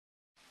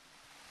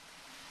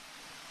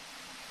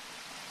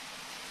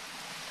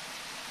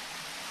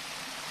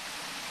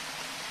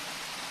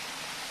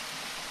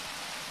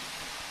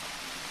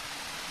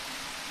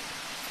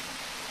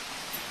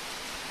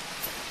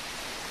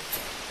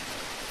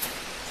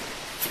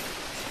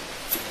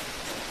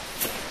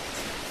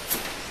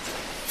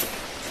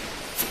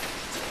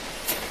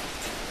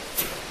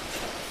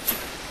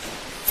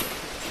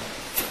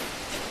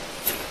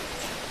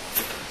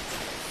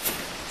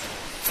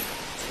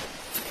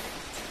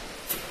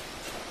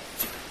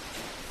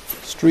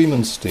steam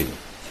and steam.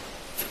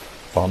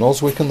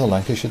 Barnoldswick and the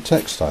Lancashire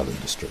textile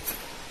industry.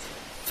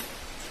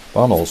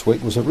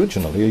 Barnoldswick was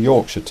originally a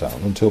Yorkshire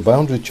town until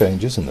boundary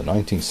changes in the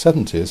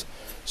 1970s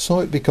saw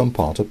it become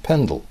part of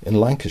Pendle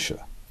in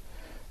Lancashire.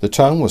 The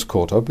town was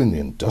caught up in the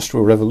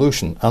Industrial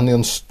Revolution and the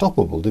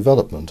unstoppable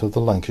development of the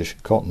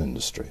Lancashire cotton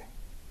industry.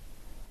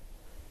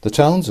 The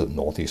towns of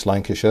North East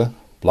Lancashire,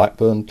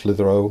 Blackburn,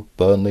 Clitheroe,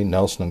 Burnley,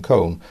 Nelson and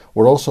Colne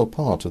were also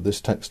part of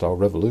this textile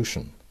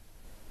revolution.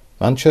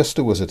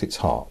 Manchester was at its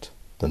heart,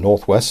 the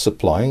North West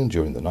supplying,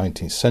 during the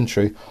 19th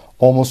century,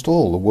 almost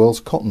all the world's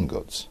cotton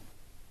goods.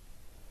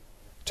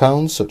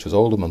 Towns such as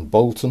Oldham and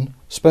Bolton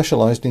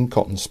specialised in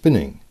cotton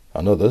spinning,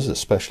 and others,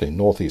 especially in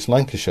North East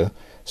Lancashire,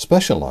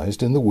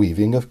 specialised in the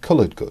weaving of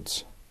coloured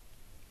goods.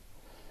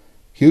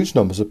 Huge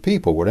numbers of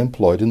people were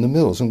employed in the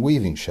mills and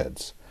weaving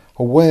sheds,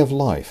 a way of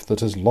life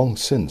that has long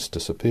since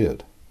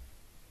disappeared.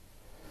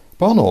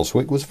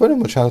 Barnoldswick was very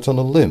much out on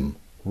a limb,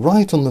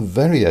 right on the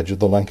very edge of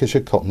the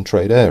Lancashire cotton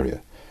trade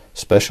area,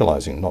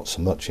 specialising not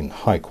so much in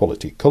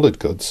high-quality coloured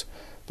goods,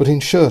 but in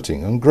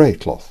shirting and grey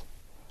cloth,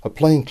 a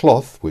plain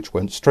cloth which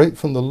went straight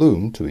from the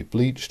loom to be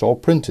bleached or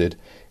printed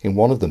in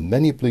one of the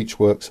many bleach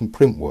works and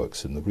print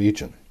works in the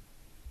region.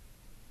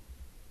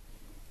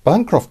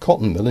 Bancroft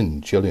Cotton Mill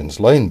in Gillian's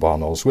Lane,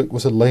 Barnoldswick,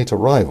 was a late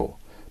arrival,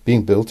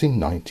 being built in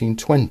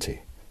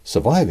 1920,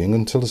 surviving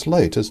until as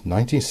late as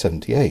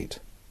 1978.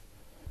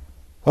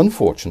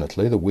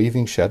 Unfortunately, the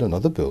weaving shed and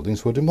other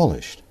buildings were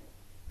demolished,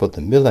 but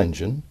the mill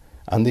engine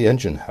and the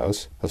engine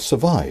house have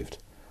survived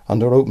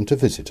and are open to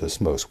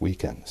visitors most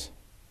weekends.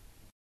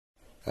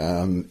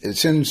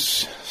 It's in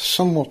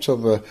somewhat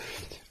of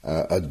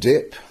a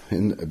dip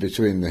in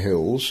between the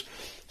hills,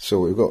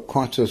 so we've got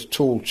quite a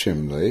tall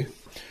chimney.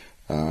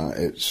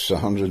 It's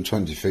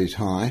 120 feet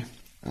high,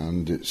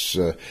 and it's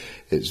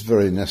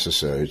very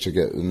necessary to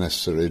get the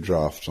necessary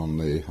draft on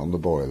the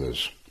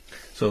boilers.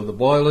 So the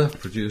boiler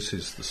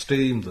produces the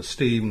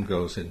steam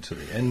goes into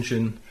the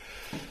engine,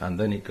 and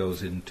then it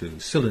goes into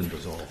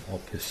cylinders or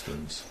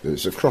pistons.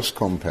 It's a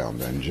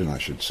cross-compound engine, I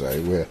should say,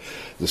 where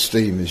the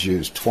steam is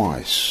used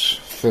twice,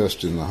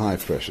 first in the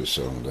high-pressure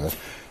cylinder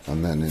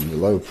and then in the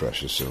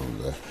low-pressure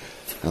cylinder.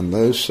 And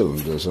those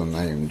cylinders are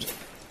named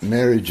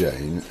Mary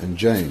Jane and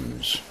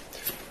James.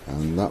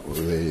 And that was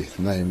the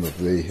name of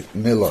the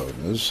mill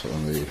owners,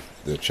 and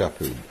the chap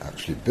who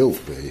actually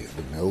built the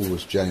mill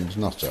was James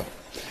Nutter,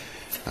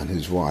 and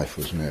his wife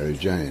was Mary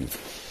Jane.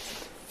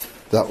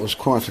 That was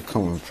quite a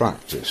common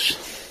practice.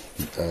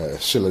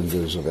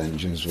 Cylinders of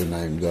engines were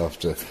named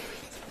after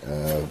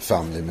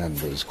family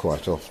members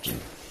quite often.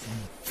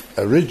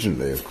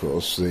 Originally, of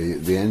course,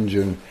 the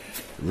engine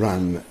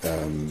ran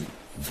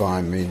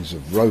by means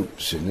of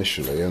ropes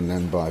initially, and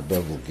then by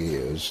bevel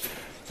gears.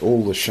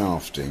 All the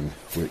shafting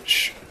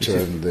which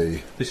turned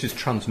the... This is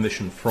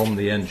transmission from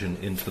the engine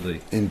into the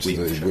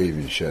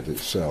weaving shed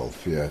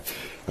itself, yeah,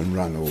 and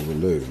ran all the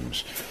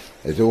looms.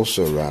 It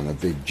also ran a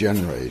big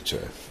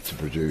generator to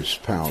produce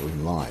power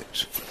and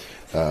light,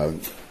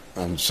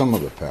 and some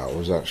of the power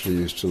was actually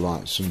used to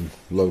light some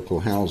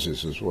local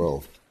houses as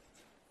well.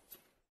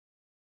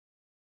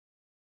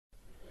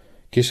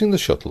 Kissing the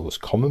shuttle was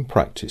common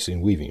practice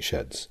in weaving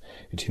sheds.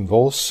 It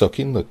involves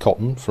sucking the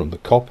cotton from the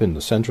cop in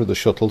the centre of the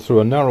shuttle through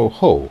a narrow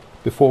hole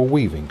before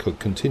weaving could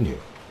continue.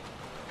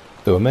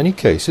 There were many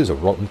cases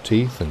of rotten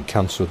teeth and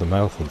cancer of the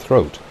mouth and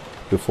throat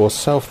before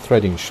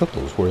self-threading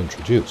shuttles were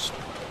introduced.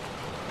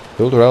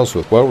 Hilda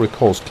Ellsworth well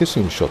recalls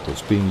kissing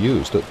shuttles being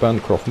used at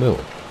Bancroft Mill.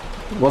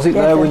 Was it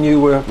there when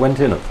you went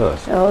in at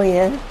first? Oh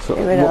yeah, so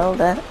they were all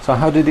there. So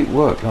how did it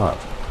work, that?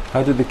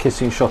 How did the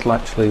kissing shuttle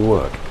actually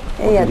work?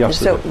 You had to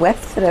suck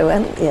weft through,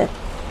 hadn't you?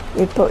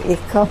 You put your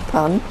cop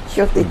on,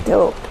 shut it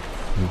up,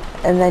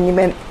 and then you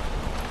went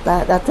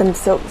like that and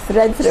sucked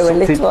thread through a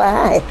little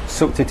eye.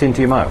 Sucked it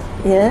into your mouth?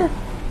 Yeah,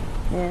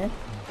 yeah.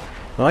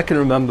 And I can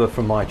remember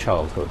from my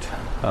childhood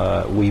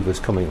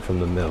weavers coming from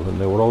the mill, and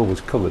they were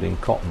always covered in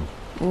cotton.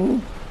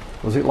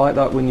 Was it like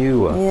that when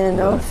you were? Yeah,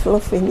 no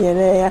fluff in your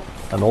hair.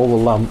 And all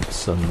the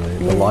lamps and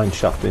the line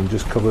shafting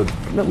just covered.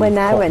 But when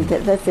I cotton. went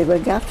at this, they were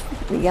gas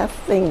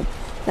thing.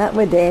 That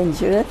were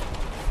dangerous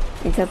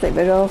because they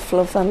were all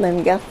fluff on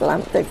them gas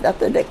lamps. If that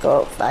had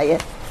caught fire,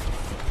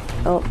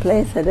 whole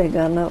place had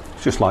gone up.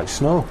 It's just like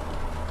snow.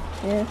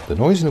 Yeah. The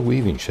noise in the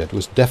weaving shed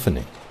was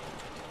deafening.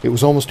 It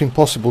was almost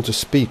impossible to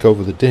speak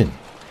over the din.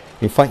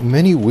 In fact,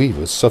 many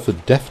weavers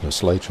suffered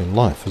deafness later in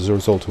life as a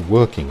result of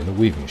working in a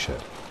weaving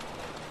shed.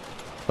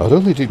 Not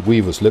only did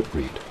weavers lip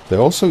read, they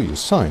also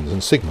used signs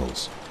and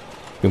signals.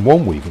 In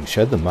one weaving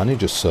shed, the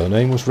manager's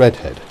surname was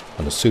Redhead,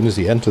 and as soon as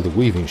he entered the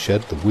weaving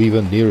shed, the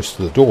weaver nearest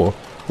to the door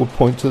would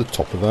point to the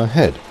top of her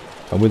head,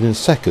 and within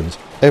seconds,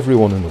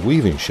 everyone in the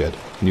weaving shed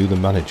knew the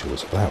manager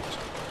was about.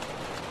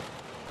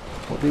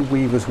 What did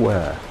weavers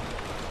wear?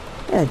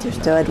 Yeah,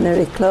 just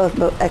ordinary clothes,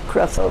 but a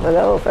crossover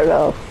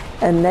overall,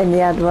 and then you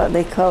had what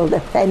they called a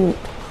fent.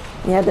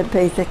 You had a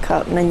piece of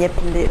cotton and you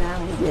pinned it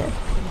round you.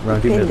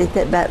 Round you pinned it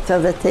at back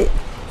so that it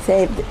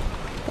saved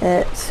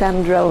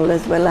sand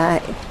rollers were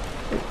like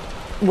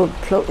would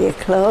pluck your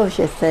clothes,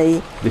 you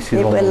see. This is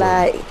it on was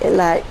the road.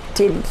 like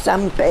tin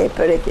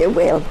sandpaper, if you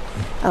will,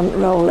 and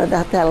roller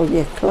that held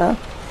your clothes.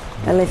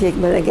 Well, if you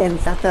were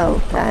against that all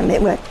the time,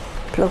 it was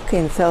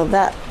plucking, so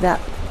that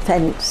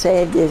fence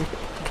saved your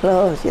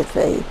clothes, you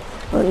see.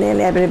 Well,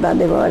 nearly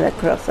everybody wore a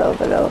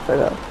crossover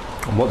overall.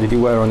 And what did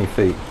you wear on your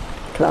feet?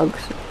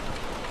 Clogs.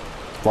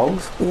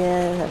 Clogs?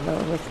 Yeah,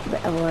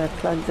 I wore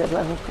clogs a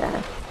long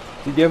time.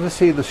 Did you ever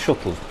see the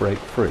shuttles break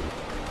free?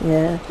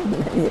 Yeah,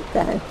 many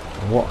times.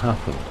 And what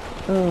happened?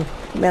 Oh,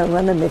 well,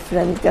 one of my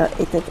friends got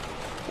hit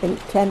in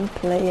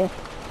Temple here,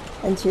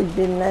 and she'd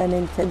been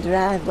learning to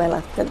drive well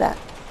after that.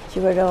 She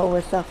was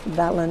always off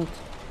balance.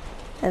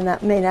 And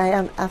that mean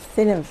I've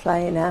seen them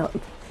flying out.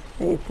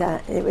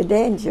 It was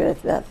dangerous,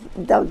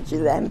 dodge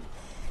them.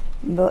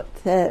 But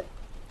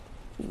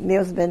my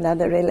husband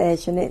had a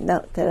relation, it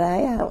knocked her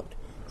eye out.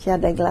 She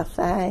had a glass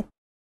eye.